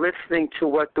really by listening to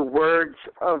what the words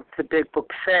of the big book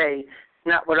say,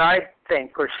 not what I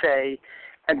think or say,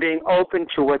 and being open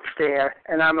to what's there.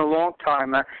 And I'm a long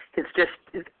timer. It's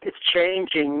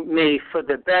changing me for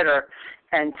the better.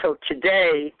 And so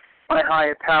today, my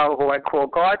higher power, who I call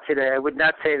God today, I would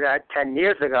not say that 10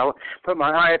 years ago, but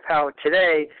my higher power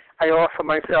today, I offer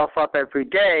myself up every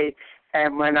day.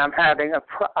 And when I'm having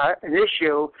an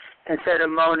issue, instead of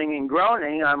moaning and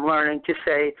groaning, I'm learning to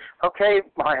say, okay,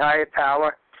 my higher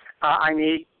power, I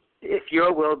need, if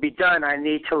your will be done, I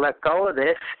need to let go of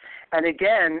this. And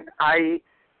again, I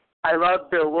love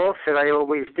Bill Wilson. I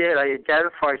always did. I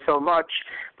identify so much.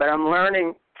 But I'm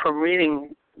learning from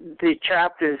reading the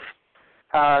chapters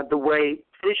the way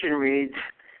Vision reads,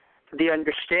 the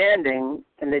understanding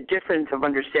and the difference of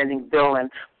understanding Bill and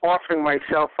offering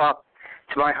myself up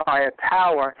to my higher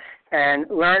power and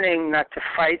learning not to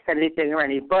fight anything or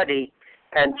anybody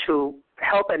and to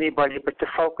help anybody, but to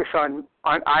focus on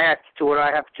I have to do what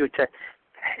I have to do to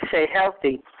stay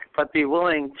healthy, but be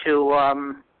willing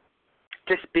to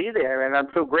just be there. And I'm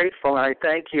so grateful, and I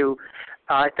thank you.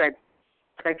 I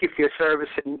thank you for your service,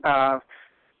 and I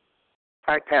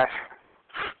pass.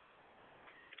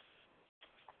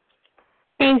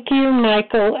 Thank you,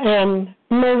 Michael M.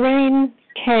 Maureen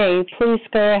K., please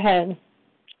go ahead.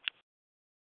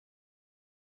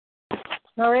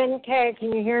 Maureen K.,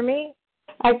 can you hear me?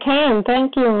 I can.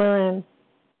 Thank you, Maureen.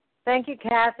 Thank you,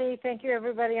 Kathy. Thank you,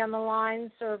 everybody on the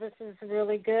line. Service is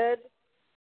really good.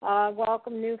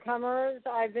 Welcome, newcomers.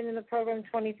 I've been in the program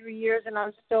 23 years, and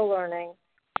I'm still learning,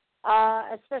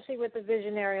 especially with the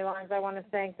visionary lines. I want to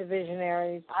thank the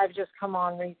visionaries. I've just come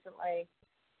on recently.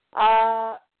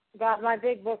 God, my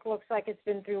big book looks like it's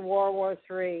been through World War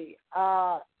III,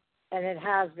 and it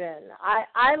has been. I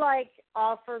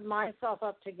offered myself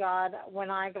up to God when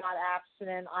I got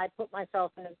abstinent. I put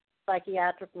myself in a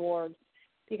psychiatric ward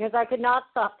because I could not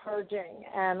stop purging,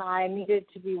 and I needed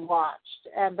to be watched.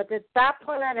 But at that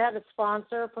point, I'd had a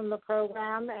sponsor from the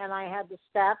program, and I had the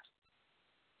steps.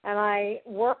 And I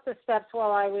worked the steps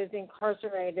while I was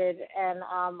incarcerated, and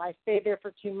I stayed there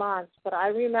for 2 months. But I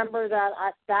remember that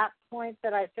at that point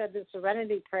that I said the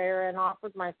Serenity Prayer and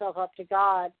offered myself up to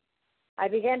God, I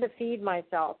began to feed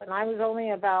myself, and I was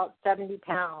only about 70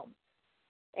 pounds.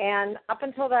 And up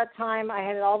until that time, I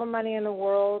had all the money in the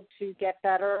world to get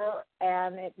better,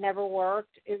 and it never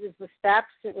worked. It was the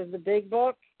steps. It was the big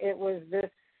book. It was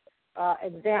this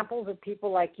examples of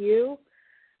people like you.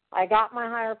 I got my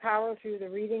higher power through the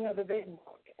reading of the big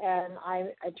book, and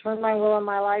I turned my will and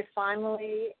my life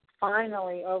finally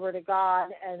over to God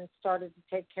and started to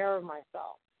take care of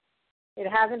myself. It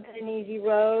hasn't been an easy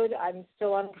road. I'm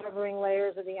still uncovering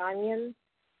layers of the onion.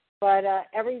 But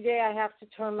every day I have to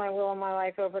turn my will and my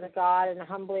life over to God and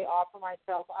humbly offer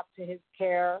myself up to his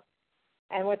care.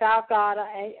 And without God,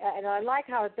 I like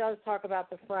how it does talk about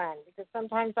the friend, because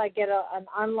sometimes I get an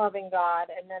unloving God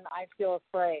and then I feel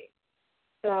afraid.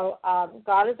 So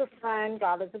God is a friend.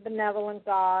 God is a benevolent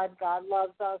God. God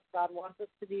loves us. God wants us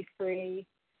to be free.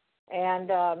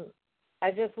 And I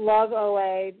just love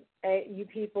OA, you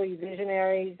people, you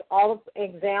visionaries, all the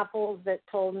examples that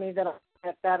told me that I'll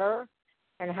get better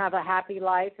and have a happy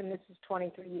life, and this is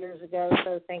 23 years ago,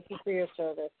 so thank you for your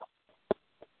service.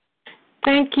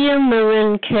 Thank you,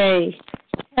 Marin K.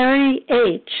 Terry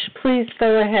H., please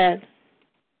go ahead.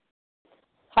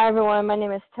 Hi, everyone. My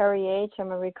name is Terry H.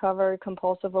 I'm a recovered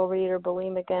compulsive overeater,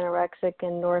 bulimic, anorexic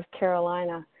in North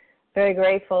Carolina. Very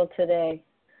grateful today.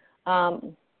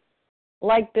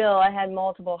 Like Bill, I had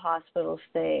multiple hospital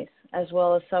stays as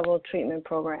well as several treatment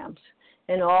programs.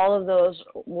 And all of those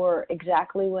were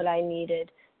exactly what I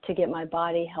needed to get my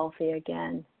body healthy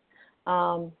again.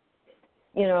 For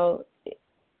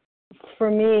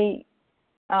me,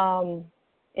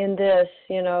 in this,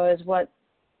 is what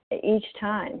each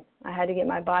time I had to get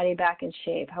my body back in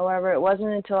shape. However, it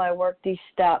wasn't until I worked these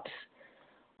steps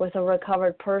with a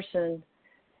recovered person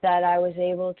that I was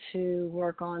able to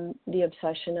work on the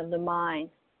obsession of the mind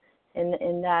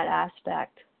in that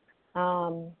aspect.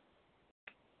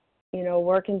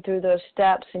 Working through those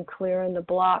steps and clearing the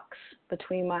blocks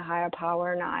between my higher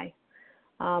power and I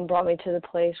brought me to the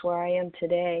place where I am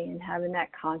today and having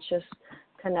that conscious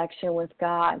connection with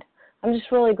God. I'm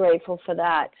just really grateful for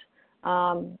that.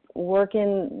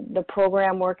 Working the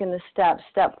program, working the steps.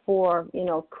 Step 4,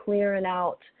 clearing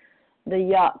out the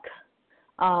yuck,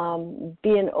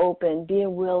 being open,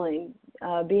 being willing,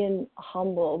 being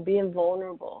humble, being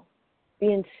vulnerable,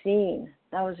 being seen.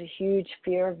 That was a huge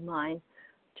fear of mine,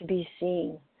 to be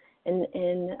seen, and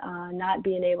not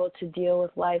being able to deal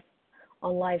with life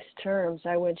on life's terms.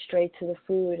 I went straight to the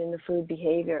food and the food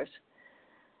behaviors.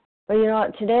 But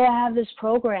today I have this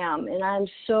program, and I'm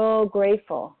so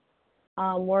grateful.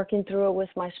 Working through it with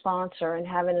my sponsor and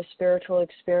having a spiritual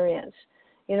experience.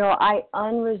 I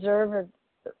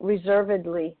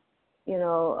reservedly,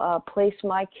 place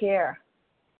my care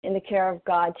in the care of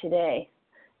God today.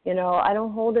 I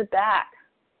don't hold it back.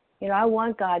 I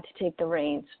want God to take the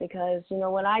reins, because,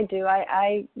 when I do,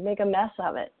 I make a mess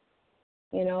of it,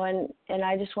 and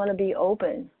I just want to be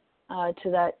open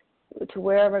to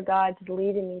wherever God's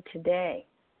leading me today.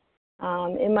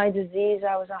 In my disease,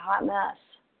 I was a hot mess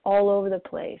all over the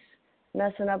place,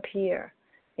 messing up here.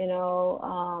 I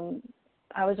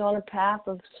was on a path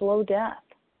of slow death.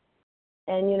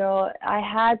 And,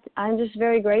 I'm just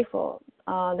very grateful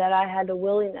that I had the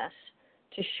willingness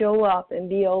to show up and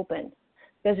be open.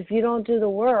 Because if you don't do the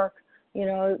work,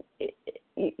 you're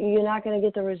not going to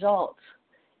get the results.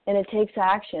 And it takes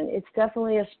action. It's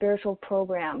definitely a spiritual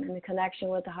program and the connection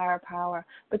with the higher power.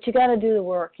 But you got to do the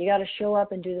work. You got to show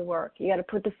up and do the work. You got to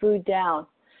put the food down.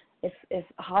 If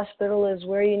a hospital is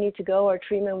where you need to go or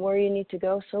treatment where you need to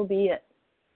go, so be it.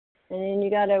 And then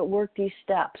you got to work these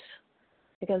steps,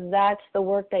 because that's the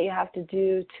work that you have to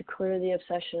do to clear the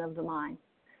obsession of the mind.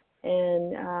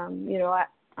 And,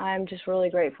 I'm just really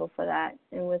grateful for that.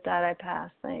 And with that, I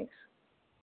pass. Thanks.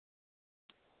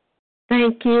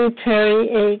 Thank you, Terry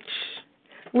H.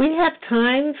 We have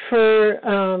time for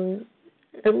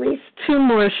at least 2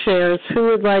 more shares. Who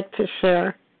would like to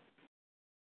share?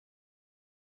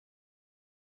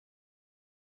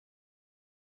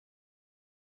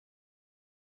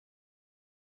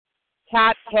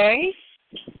 Kat K.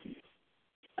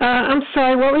 I'm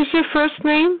sorry, what was your first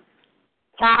name?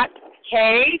 Kat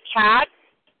K. Kat.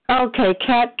 Okay,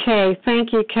 Kat K.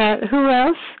 Thank you, Kat. Who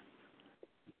else?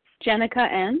 Jenica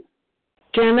N.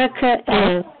 Jenica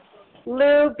N.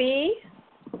 Lou B.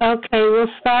 Okay, we'll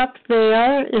stop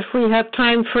there. If we have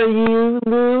time for you,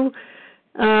 Lou,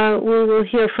 we will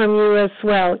hear from you as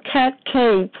well. Kat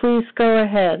K., please go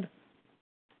ahead.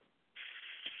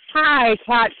 Hi,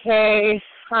 Kat K.,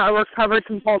 recovered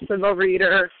compulsive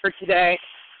overeater for today.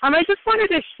 I just wanted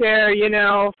to share,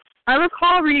 I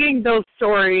recall reading Bill's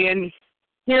story and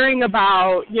hearing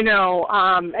about,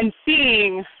 and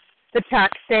seeing the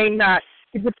text saying that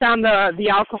he put down the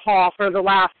alcohol for the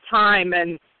last time.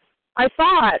 And I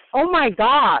thought, oh, my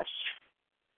gosh,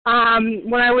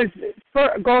 when I was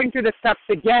going through the steps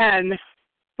again,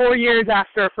 4 years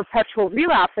after a perpetual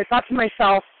relapse, I thought to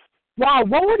myself, wow,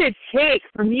 what would it take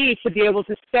for me to be able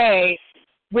to say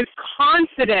with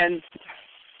confidence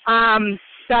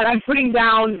that I'm putting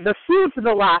down the food for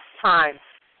the last time?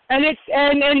 And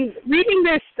reading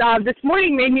this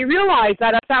morning made me realize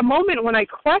that at that moment when I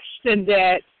questioned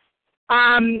it,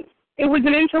 it was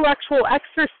an intellectual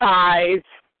exercise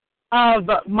of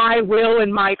my will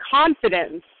and my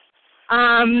confidence.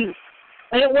 And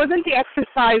it wasn't the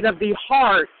exercise of the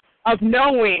heart of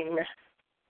knowing,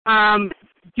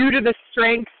 due to the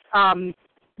strength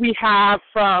we have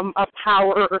from a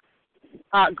power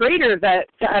greater that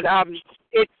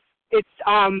it's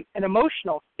an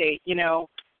emotional state,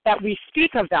 that we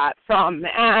speak of that from.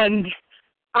 And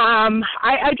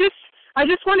I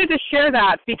just wanted to share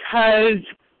that because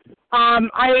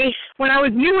when I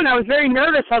was new and I was very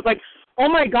nervous, I was like, oh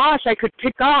my gosh, I could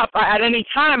pick up at any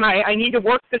time. I need to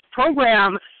work this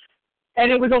program.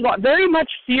 And it was very much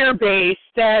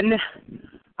fear-based. And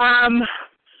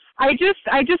I just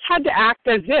had to act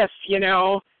as if,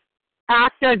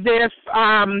 act as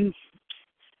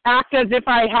if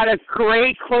I had a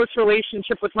great close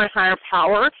relationship with my higher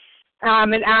power,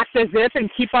 and act as if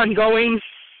and keep on going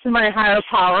to my higher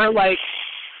power like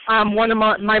one of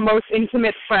my most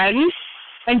intimate friends,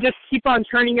 and just keep on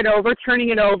turning it over.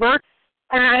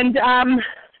 And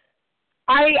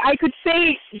I could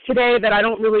say today that I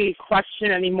don't really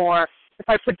question anymore if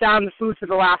I put down the food for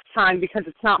the last time, because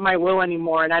it's not my will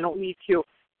anymore and I don't need to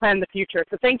plan the future.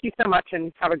 So thank you so much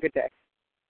and have a good day.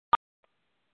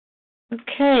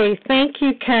 Okay, thank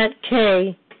you, Kat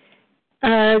K.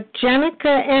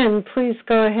 Jenica N., please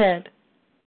go ahead.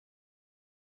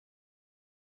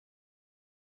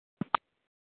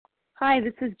 Hi,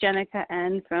 this is Jenica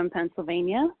N. from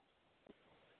Pennsylvania.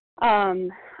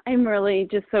 I'm really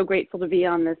just so grateful to be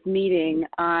on this meeting.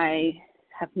 I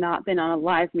have not been on a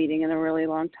live meeting in a really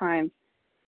long time.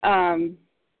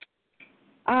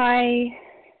 I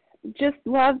just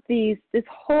love this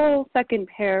whole second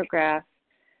paragraph.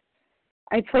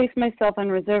 I placed myself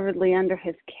unreservedly under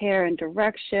his care and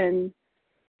direction.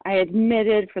 I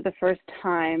admitted for the first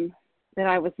time that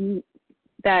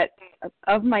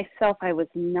of myself I was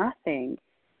nothing,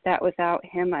 that without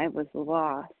him I was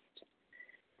lost.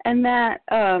 And that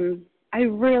I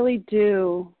really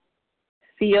do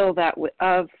feel that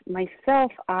of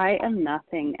myself I am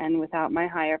nothing, and without my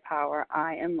higher power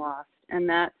I am lost. And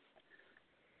that's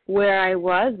where I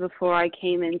was before I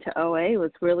came into OA,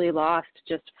 was really lost,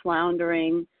 just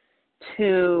floundering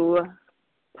to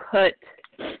put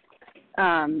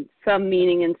some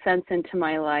meaning and sense into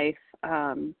my life.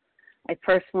 I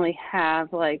personally have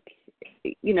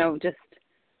just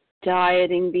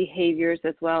dieting behaviors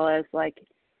as well as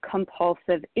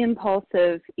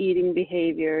impulsive eating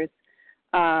behaviors.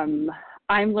 I'm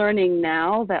learning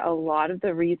now that a lot of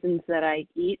the reasons that I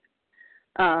eat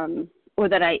or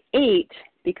that I ate,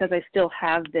 because I still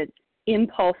have the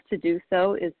impulse to do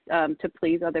so, is to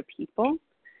please other people.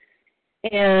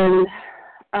 And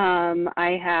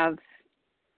I have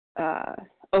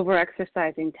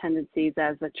over-exercising tendencies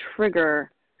as a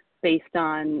trigger based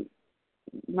on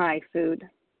my food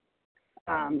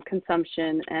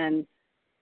consumption. And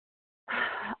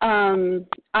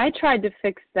I tried to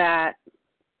fix that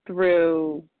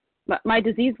through, my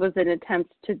disease was an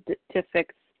attempt to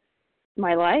fix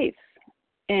my life.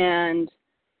 And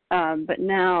but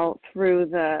now through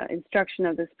the instruction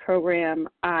of this program,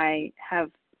 I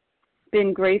have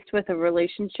been graced with a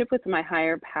relationship with my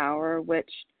higher power, which,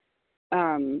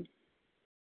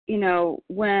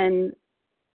 when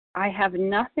I have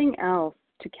nothing else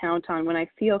to count on, when I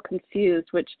feel confused,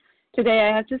 which today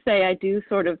I have to say I do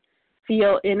sort of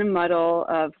feel in a muddle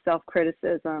of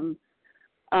self-criticism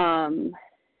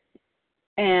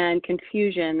and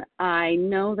confusion, I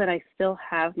know that I still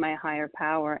have my higher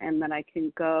power, and that I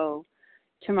can go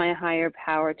to my higher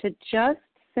power to just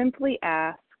simply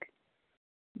ask,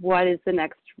 what is the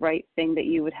next right thing that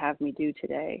you would have me do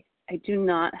today? I do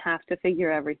not have to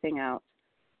figure everything out.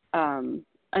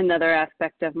 Another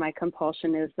aspect of my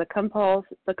compulsion is the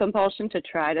compulsion to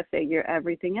try to figure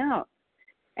everything out.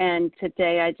 And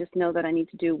today I just know that I need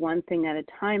to do one thing at a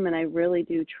time, and I really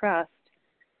do trust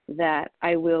that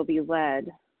I will be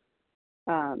led.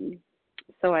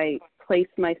 So I place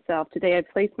myself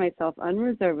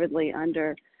unreservedly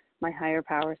under my higher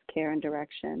power's care and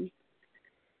direction.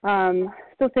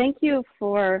 So thank you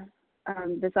for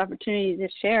this opportunity to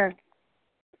share.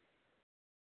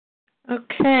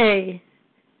 Okay.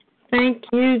 Thank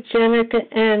you, Jenica.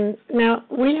 And now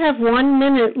we have 1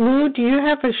 minute. Lou, do you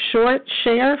have a short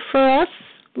share for us,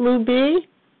 Lou B?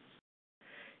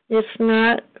 If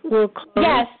not, we'll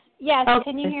close. Yes. Okay.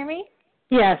 Can you hear me?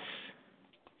 Yes.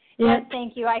 Yes,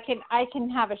 thank you. I can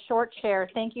have a short share.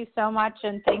 Thank you so much,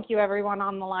 and thank you everyone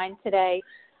on the line today.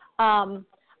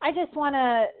 I just want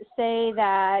to say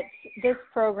that this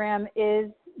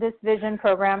Vision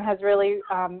program has really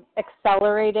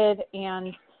accelerated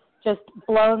and just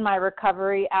blown my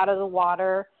recovery out of the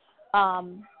water.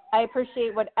 I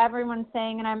appreciate what everyone's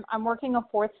saying, and I'm working a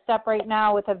 4th step right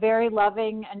now with a very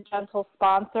loving and gentle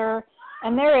sponsor,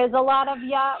 and there is a lot of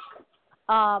yuck.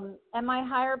 And my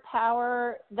higher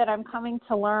power that I'm coming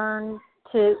to learn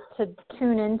to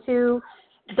tune into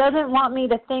doesn't want me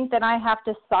to think that I have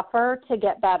to suffer to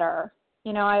get better.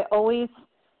 You know, I always,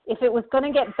 if it was going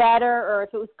to get better or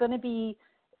if it was going to be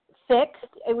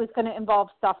fixed, it was going to involve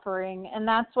suffering. And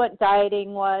that's what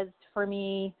dieting was for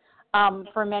me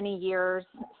for many years,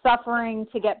 suffering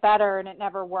to get better, and it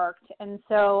never worked. And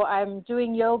so I'm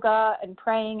doing yoga and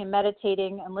praying and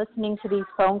meditating and listening to these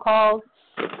phone calls,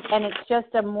 and it's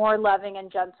just a more loving and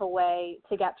gentle way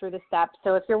to get through the steps.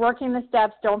 So if you're working the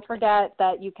steps, don't forget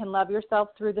that you can love yourself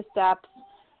through the steps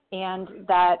and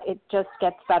that it just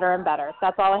gets better and better.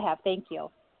 That's all I have. Thank you.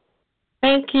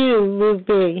 Thank you,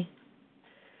 Ruby.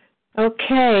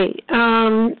 Okay,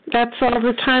 that's all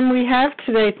the time we have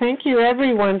today. Thank you,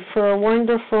 everyone, for a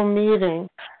wonderful meeting.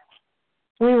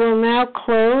 We will now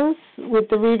close with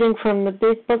the reading from the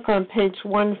Big Book on page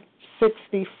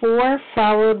 164,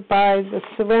 followed by the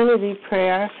Serenity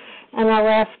Prayer, and I'll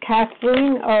ask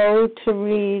Kathleen O. to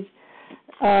read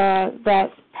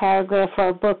that paragraph.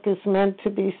 Our book is meant to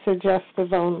be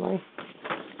suggestive only.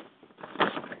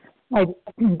 Hi,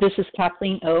 this is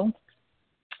Kathleen O.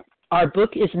 Our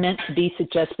book is meant to be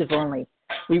suggestive only.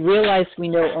 We realize we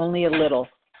know only a little.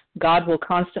 God will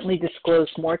constantly disclose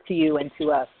more to you and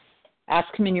to us.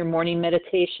 Ask him in your morning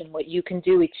meditation what you can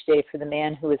do each day for the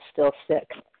man who is still sick.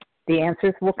 The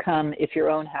answers will come if your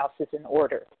own house is in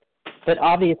order. But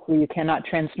obviously you cannot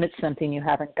transmit something you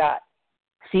haven't got.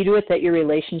 See to it that your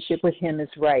relationship with him is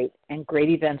right, and great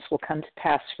events will come to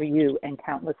pass for you and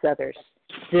countless others.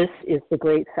 This is the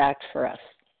great fact for us.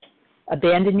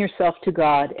 Abandon yourself to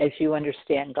God as you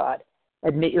understand God.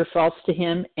 Admit your faults to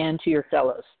him and to your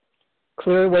fellows.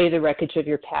 Clear away the wreckage of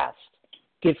your past.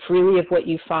 Give freely of what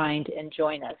you find and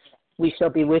join us. We shall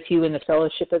be with you in the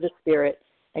fellowship of the Spirit,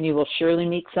 and you will surely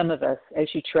meet some of us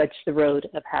as you trudge the road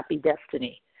of happy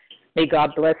destiny. May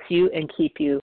God bless you and keep you.